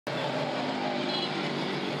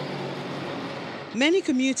Many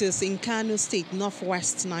commuters in Kano State,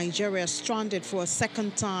 northwest Nigeria, stranded for a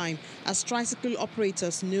second time as tricycle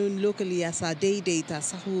operators known locally as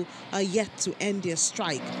Adaidaita who are yet to end their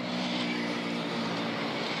strike.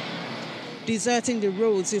 Deserting the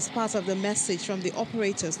roads is part of the message from the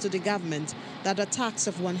operators to the government that a tax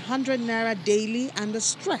of 100 naira daily and the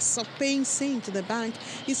stress of paying same to the bank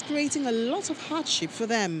is creating a lot of hardship for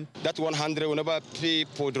them. That 100 will never pay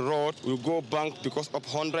for the road, will go bank because of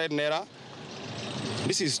 100 naira.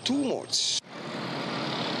 This is too much.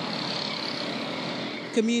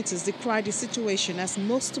 Commuters decry the situation as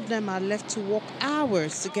most of them are left to walk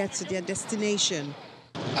hours to get to their destination.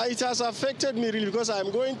 It has affected me really because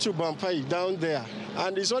I'm going to Bampai down there,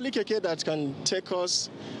 and it's only Keke that can take us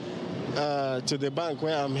to the bank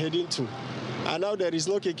where I'm heading to. And now there is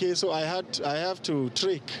no Keke, so I have to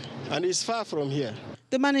trek, and it's far from here.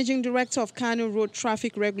 The managing director of Kano Road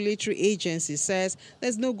Traffic Regulatory Agency says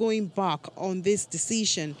there's no going back on this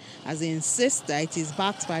decision, as he insists that it is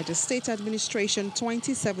backed by the State Administration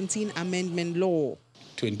 2017 Amendment Law.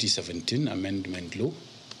 2017 Amendment Law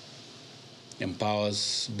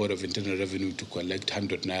empowers Board of Internal Revenue to collect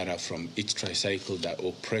 100 naira from each tricycle that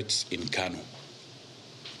operates in Kano.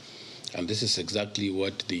 And this is exactly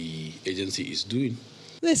what the agency is doing.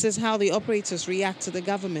 This is how the operators react to the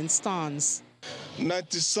government stance.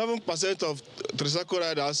 97% of tricycle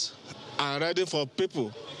riders are riding for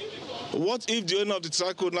people. What if the owner of the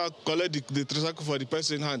tricycle now collect the tricycle for the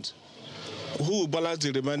person in hand? Who will balance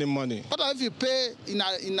the remaining money? What if you pay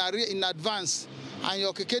in advance and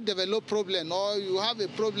your keke develop problem, or you have a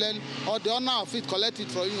problem, or the owner of it collect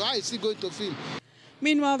it from you? How is he going to feel?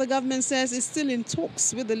 Meanwhile, the government says it's still in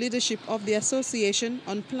talks with the leadership of the association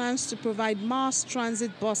on plans to provide mass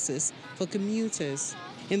transit buses for commuters.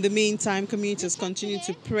 In the meantime, commuters continue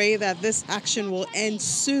to pray that this action will end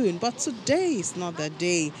soon. But today is not the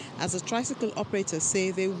day, as the tricycle operators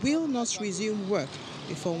say they will not resume work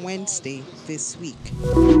before Wednesday this week.